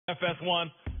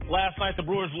FS1. Last night, the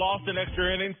Brewers lost in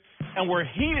extra innings and were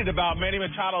heated about Manny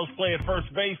Machado's play at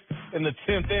first base in the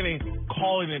 10th inning,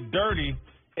 calling it dirty.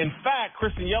 In fact,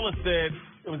 Christian Yelich said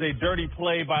it was a dirty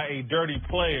play by a dirty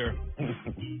player.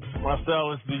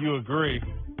 Marcellus, do you agree?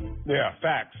 Yeah,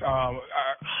 facts.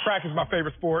 Track is my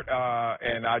favorite sport,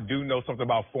 and I do know something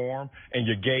about form and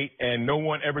your gait, and no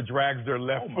one ever drags their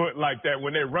left foot like that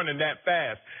when they're running that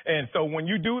fast. And so when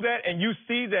you do that and you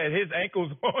see that his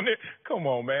ankle's on it, come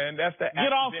on, man. That's the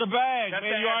Get off the bag,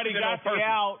 man. You already got me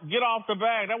out. Get off the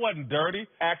bag. That wasn't dirty.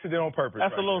 Accident on purpose.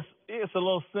 That's It's a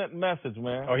little sent message,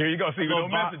 man. Oh, here you go. See, no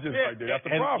messages right there. That's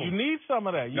the problem. You need some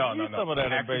of that. You need some of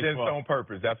that in baseball. Accidents on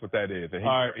purpose. That's what that is. And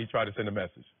he tried to send a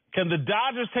message. Can the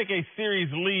Dodgers take a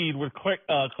series lead with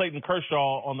Clayton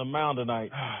Kershaw on the mound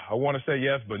tonight? I want to say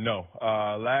yes, but no.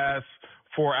 Last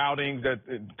 4 outings that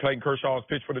Clayton Kershaw has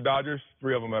pitched for the Dodgers,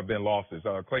 3 of them have been losses.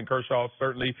 Clayton Kershaw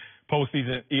certainly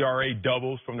postseason ERA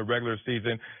doubles from the regular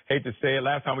season. Hate to say it.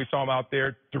 Last time we saw him out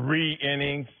there, 3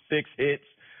 innings, 6 hits.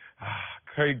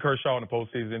 Clayton Kershaw in the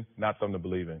postseason, not something to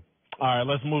believe in. All right,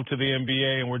 let's move to the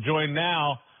NBA, and we're joined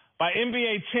now by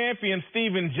NBA champion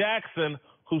Steven Jackson,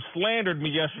 who slandered me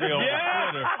yesterday on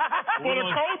Twitter. For the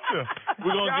culture.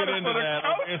 We're going to get into that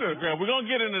on Instagram. We're going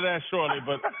to get into that shortly,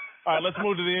 but all right, let's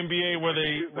move to the NBA where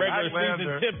the regular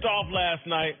season tipped off last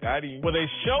night with a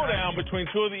showdown between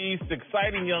 2 of the East's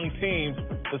exciting young teams,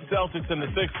 the Celtics and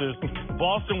the Sixers.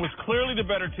 Boston was clearly the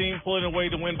better team, pulling away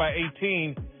to win by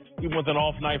 18, even with an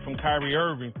off night from Kyrie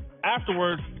Irving.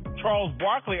 Afterwards, Charles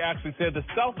Barkley actually said the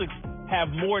Celtics have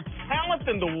more talent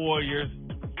than the Warriors,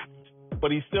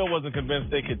 but he still wasn't convinced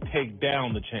they could take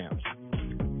down the champs.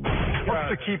 What's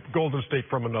to keep Golden State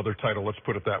from another title? Let's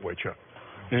put it that way, Chuck.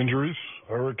 Injuries,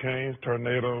 hurricanes,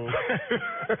 tornadoes,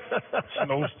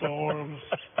 snowstorms,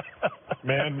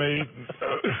 man-made,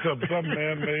 some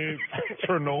man-made,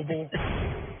 Chernobyl.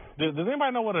 Does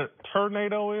anybody know what a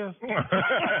tornado is?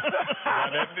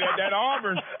 that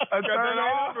Auburn.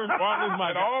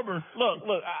 That Auburn.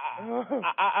 Look.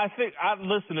 I think I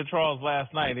listened to Charles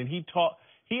last night, and he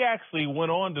actually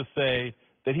went on to say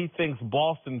that he thinks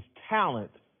Boston's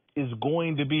talent is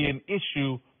going to be an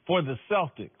issue for the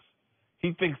Celtics.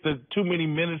 He thinks that too many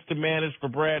minutes to manage for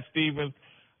Brad Stevens.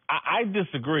 I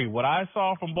disagree. What I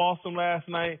saw from Boston last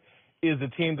night is a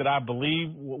team that I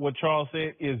believe what Charles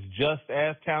said is just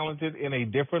as talented in a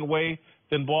different way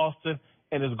than Boston,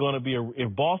 and is going to be if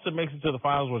Boston makes it to the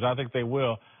finals, which I think they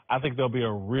will, I think there'll be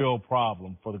a real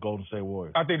problem for the Golden State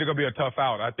Warriors. I think they're going to be a tough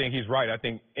out. I think he's right. I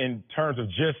think in terms of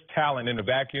just talent in the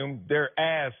vacuum, they're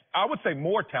I would say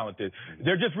more talented.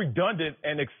 They're just redundant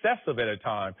and excessive at a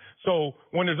time. So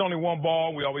when there's only one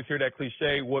ball, we always hear that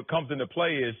cliche, what comes into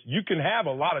play is you can have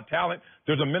a lot of talent.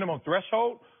 There's a minimum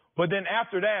threshold. But then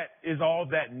after that is all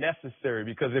that necessary,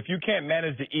 because if you can't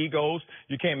manage the egos,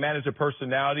 you can't manage the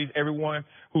personalities, everyone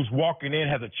who's walking in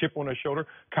has a chip on their shoulder.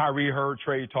 Kyrie heard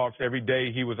trade talks every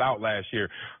day. He was out last year.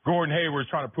 Gordon Hayward's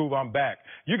trying to prove I'm back.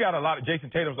 You got a lot of Jason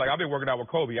Tatum's like, I've been working out with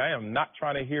Kobe. I am not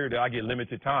trying to hear that I get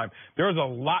limited time. There's a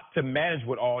lot to manage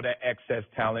with all that excess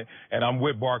talent, and I'm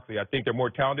with Barkley. I think they're more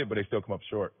talented, but they still come up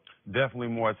short. Definitely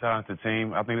more talented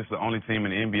team. I think this is the only team in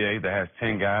the NBA that has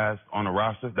 10 guys on the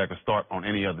roster that can start on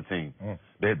any other team.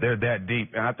 They're that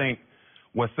deep. And I think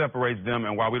what separates them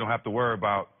and why we don't have to worry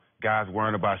about guys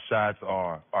worrying about shots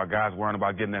or guys worrying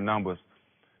about getting their numbers,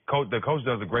 the coach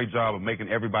does a great job of making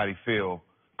everybody feel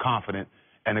confident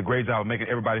and a great job of making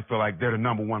everybody feel like they're the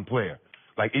number one player.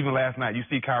 Like even last night, you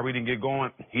see Kyrie didn't get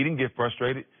going. He didn't get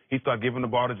frustrated. He started giving the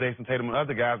ball to Jason Tatum and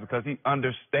other guys because he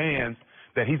understands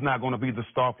that he's not going to be the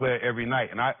star player every night.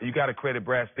 And you got to credit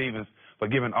Brad Stevens for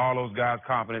giving all those guys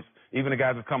confidence, even the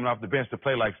guys that's coming off the bench to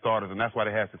play like starters, and that's why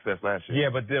they had success last year. Yeah,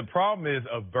 but the problem is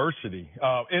adversity.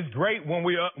 It's great when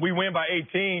we win by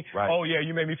 18. Right. Oh, yeah,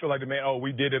 you made me feel like the man. Oh,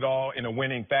 we did it all in a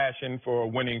winning fashion for a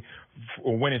winning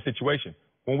situation.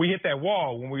 When we hit that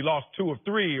wall, when we lost 2 of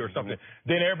 3 or something,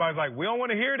 then everybody's like, we don't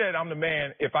want to hear that I'm the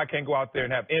man if I can't go out there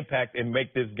and have impact and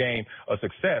make this game a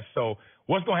success. So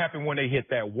what's going to happen when they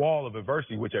hit that wall of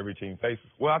adversity, which every team faces?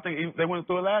 Well, I think they went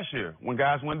through it last year when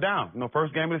guys went down.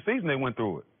 First game of the season they went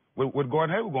through it. With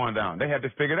Gordon Hayward going down, they had to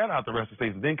figure that out the rest of the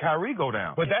season. Then Kyrie go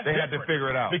down. But they had to figure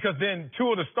it out. Because then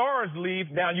 2 of the stars leave.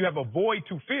 Now you have a void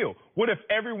to fill. What if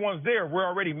everyone's there? We're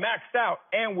already maxed out,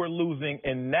 and we're losing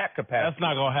in that capacity. That's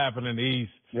not going to happen in the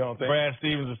East. You don't think? Brad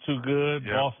Stevens is too good.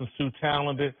 Yeah. Boston's too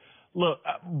talented. Look,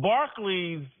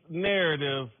 Barkley's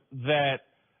narrative that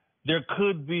there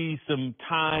could be some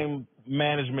time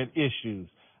management issues,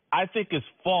 I think is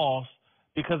false,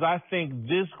 because I think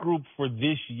this group for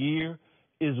this year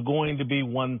is going to be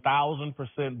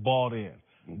 1,000% bought in.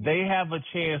 they have a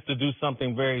chance to do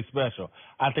something very special.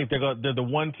 I think they're the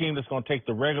one team that's going to take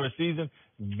the regular season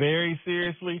very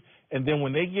seriously, and then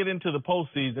when they get into the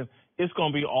postseason, it's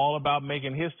going to be all about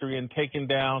making history and taking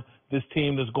down this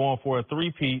team that's going for a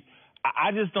three-peat.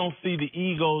 I just don't see the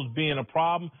egos being a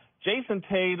problem. Jason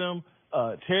Tatum,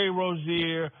 Terry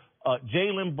Rozier,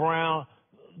 Jaylen Brown,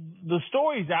 the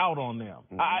story's out on them.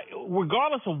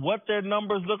 Regardless of what their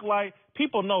numbers look like,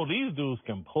 people know these dudes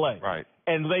can play. Right.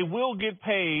 And they will get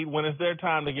paid when it's their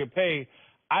time to get paid.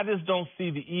 I just don't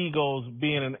see the egos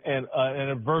being an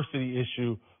adversity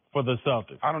issue for the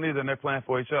Celtics. I don't either, and they're playing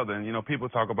for each other. And, you know, people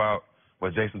talk about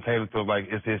what Jason Tatum feels like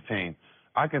it's his team.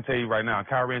 I can tell you right now,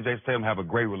 Kyrie and Jason Tatum have a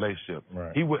great relationship.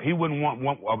 Right. He wouldn't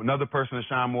want another person to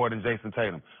shine more than Jason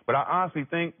Tatum. But I honestly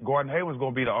think Gordon Hayward's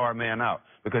going to be the odd man out.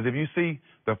 Because if you see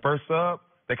the first sub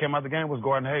that came out the game was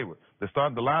Gordon Hayward. The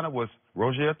lineup was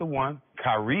Rozier at the 1,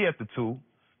 Kyrie at the 2,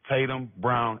 Tatum,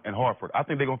 Brown, and Horford. I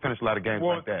think they're going to finish a lot of games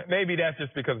like that. Maybe that's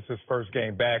just because it's his first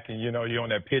game back and, you know, you're on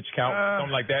that pitch count,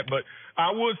 something like that. But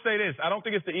I would say this. I don't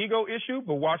think it's the ego issue,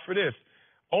 but watch for this.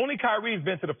 Only Kyrie's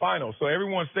been to the finals, so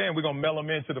everyone's saying we're going to mail him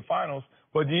into the finals,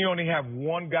 but you only have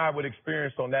one guy with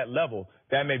experience on that level.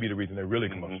 That may be the reason they really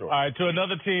come up short. All right, to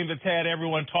another team that's had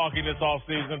everyone talking this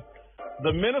offseason,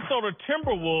 the Minnesota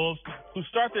Timberwolves, who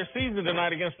start their season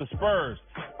tonight against the Spurs.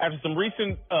 After some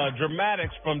recent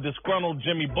dramatics from disgruntled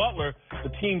Jimmy Butler,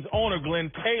 the team's owner,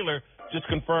 Glenn Taylor, just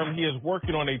confirmed he is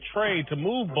working on a trade to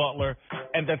move Butler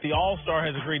and that the All-Star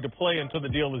has agreed to play until the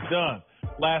deal is done.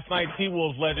 Last night,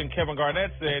 T-Wolves legend Kevin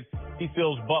Garnett said he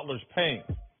feels Butler's pain.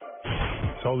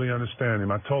 Totally understand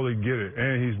him. I totally get it.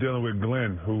 And he's dealing with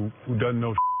Glenn, who doesn't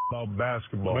know about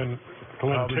basketball.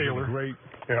 Glenn Taylor. Great.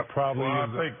 Yeah, probably. Well, I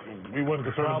think we wasn't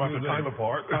concerned about the Taylor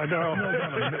part. I know.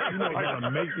 You know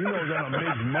gonna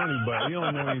make money, but you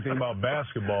don't know anything about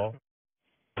basketball.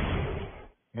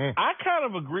 I kind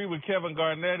of agree with Kevin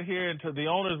Garnett here. Until the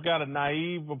owner's got a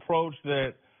naive approach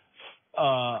that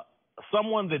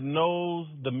someone that knows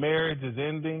the marriage is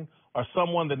ending, or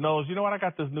someone that knows, you know what, I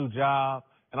got this new job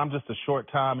and I'm just a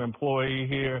short-time employee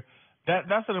here.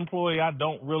 That's an employee I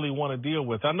don't really want to deal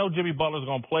with. I know Jimmy Butler's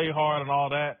going to play hard and all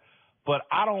that, but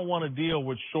I don't want to deal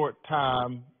with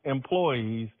short-time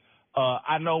employees.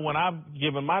 I know when I've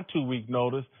given my 2-week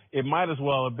notice, it might as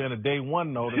well have been a day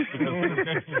 1 notice because for the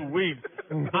next 2 weeks,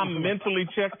 I'm mentally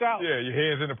checked out. Yeah, your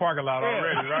head's in the parking lot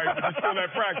already, right? You're still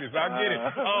at practice. I get it.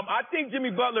 I think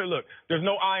Jimmy Butler, look, there's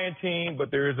no I in team,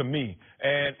 but there is a me.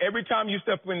 And every time you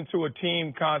step into a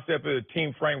team concept, a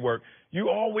team framework, you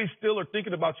always still are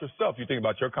thinking about yourself. You think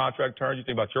about your contract terms, you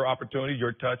think about your opportunities,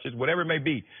 your touches, whatever it may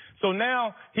be. So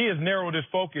now he has narrowed his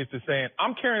focus to saying,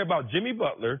 I'm caring about Jimmy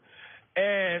Butler,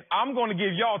 and I'm going to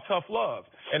give y'all tough love.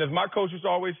 And as my coaches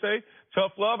always say,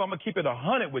 tough love, I'm going to keep it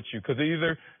 100 with you because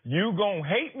either you going to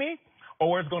hate me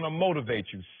or it's going to motivate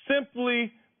you.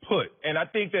 Simply put. And I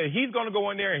think that he's going to go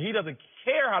in there and he doesn't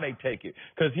care how they take it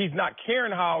because he's not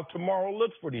caring how tomorrow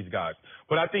looks for these guys.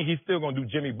 But I think he's still going to do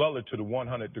Jimmy Butler to the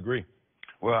 100th degree.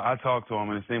 Well, I talked to him,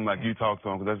 and it seemed like you talked to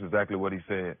him because that's exactly what he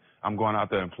said. I'm going out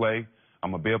there and play. I'm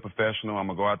going to be a professional. I'm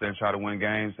going to go out there and try to win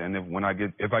games. And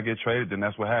if I get traded, then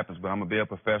that's what happens. But I'm going to be a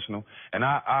professional. And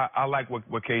I like what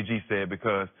KG said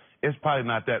because it's probably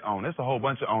not that owner. It's a whole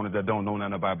bunch of owners that don't know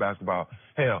nothing about basketball.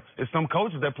 Hell, it's some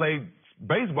coaches that play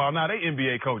baseball. Now they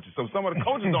NBA coaches. So some of the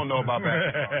coaches don't know about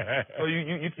basketball. So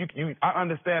I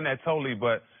understand that totally.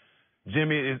 But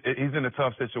Jimmy, he's in a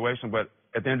tough situation. But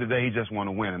at the end of the day, he just want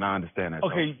to win. And I understand that.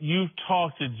 Okay, you've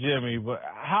talked to Jimmy. But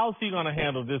how's he going to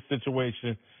handle this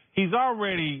situation? He's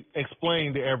already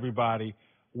explained to everybody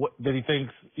that he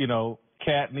thinks, you know,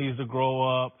 Cat needs to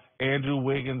grow up, Andrew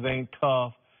Wiggins ain't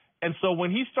tough. And so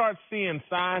when he starts seeing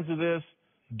signs of this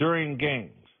during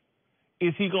games,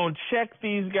 is he going to check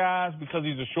these guys because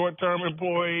he's a short-term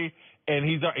employee and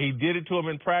he did it to him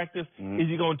in practice? Mm-hmm. Is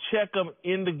he going to check them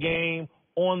in the game,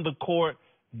 on the court?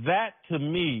 That, to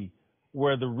me,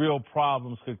 where the real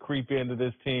problems could creep into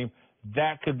this team,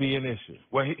 that could be an issue.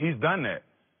 Well, he's done that.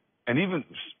 And even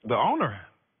the owner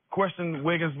questioned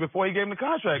Wiggins before he gave him the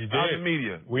contract out in the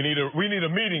media. We need a meeting. We need a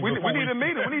meeting.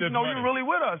 We need to know you're really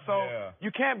with us. So you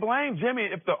can't blame Jimmy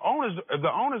if the owners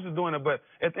are doing it. But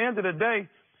at the end of the day,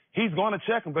 he's going to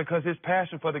check them because his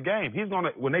passion for the game. He's going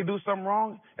to, when they do something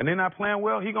wrong and they're not playing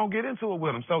well, he's going to get into it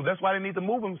with them. So that's why they need to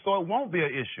move him so it won't be an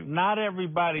issue. Not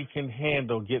everybody can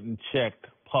handle getting checked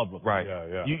publicly.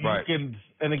 Right. You can,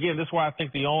 and again, this is why I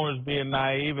think the owner's being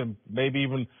naive and maybe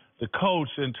even the coach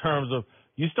in terms of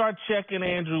you start checking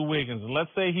Andrew Wiggins, and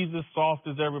let's say he's as soft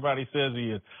as everybody says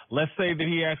he is. Let's say that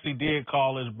he actually did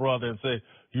call his brother and say,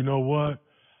 you know what,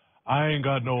 I ain't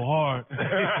got no heart, so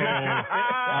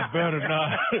I better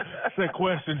not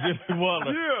question Jimmy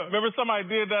Butler. Yeah. Remember somebody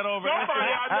did that over Somebody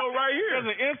Instagram? I know right here.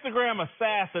 There's an Instagram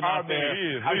assassin out there. He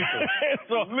is.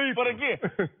 Lethal. But again,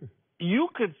 you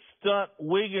could stunt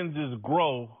Wiggins'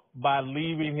 growth by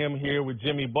leaving him here with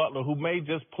Jimmy Butler, who may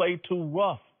just play too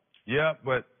rough. Yeah,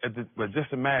 but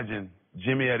just imagine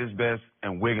Jimmy at his best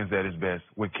and Wiggins at his best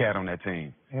with Cat on that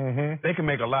team. Mm-hmm. They can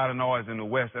make a lot of noise in the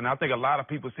West, and I think a lot of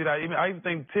people see that. I even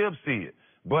think Tibbs see it.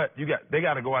 But they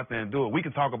got to go out there and do it. We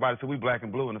can talk about it till we black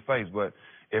and blue in the face, but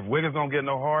if Wiggins don't get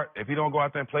no heart, if he don't go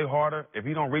out there and play harder, if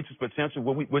he don't reach his potential,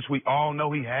 which we all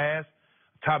know he has,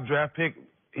 top draft pick,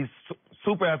 he's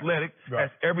super athletic, right.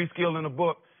 Has every skill in the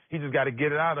book. He just got to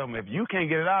get it out of him. If you can't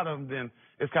get it out of him, then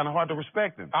it's kind of hard to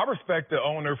respect him. I respect the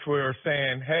owner for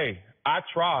saying, hey, I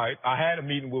tried. I had a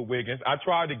meeting with Wiggins. I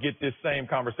tried to get this same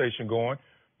conversation going.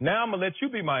 Now I'm going to let you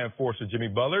be my enforcer, Jimmy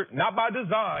Butler. Not by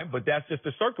design, but that's just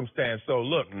the circumstance. So,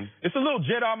 look, It's a little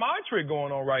Jedi mind trick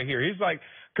going on right here. He's like,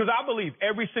 because I believe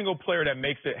every single player that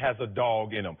makes it has a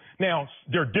dog in him. Now,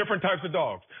 there are different types of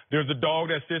dogs. There's a dog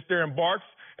that sits there and barks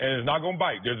and is not going to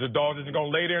bite. There's a dog that's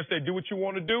going to lay there and say, do what you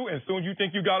want to do, and as soon as you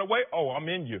think you got away, oh, I'm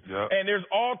in you. Yep. And there's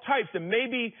all types, and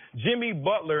maybe Jimmy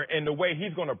Butler and the way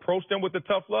he's going to approach them with the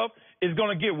tough love is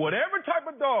going to get whatever type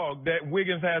of dog that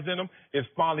Wiggins has in him is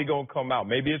finally going to come out.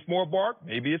 Maybe it's more bark,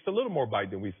 maybe it's a little more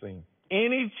bite than we've seen.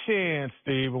 Any chance,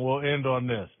 Steve, and we'll end on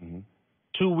this,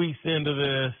 2 weeks into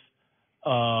this,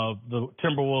 the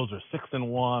Timberwolves are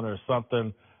 6-1 or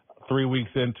something, 3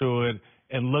 weeks into it,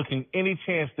 and looking, any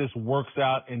chance this works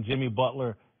out and Jimmy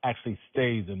Butler actually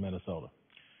stays in Minnesota?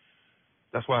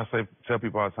 That's why I tell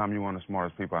people all the time, you're one of the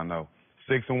smartest people I know.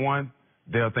 6-1,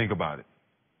 they'll think about it.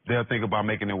 They'll think about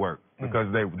making it work because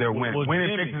they're winning.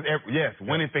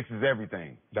 Winning fixes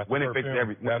everything. Winning fixes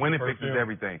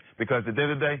everything. Because at the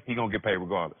end of the day, he's gonna get paid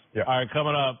regardless. Yeah. All right,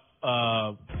 coming up,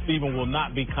 Stephen will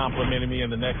not be complimenting me in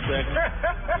the next segment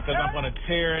because I'm going to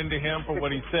tear into him for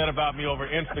what he said about me over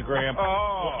Instagram. We'll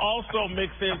also mix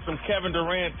in some Kevin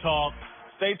Durant talk.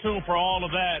 Stay tuned for all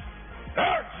of that.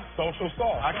 Social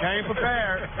sauce. I came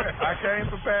prepared.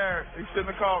 He shouldn't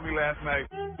have called me last night.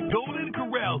 Golden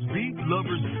Corral's Beef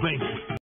Lovers Banquet.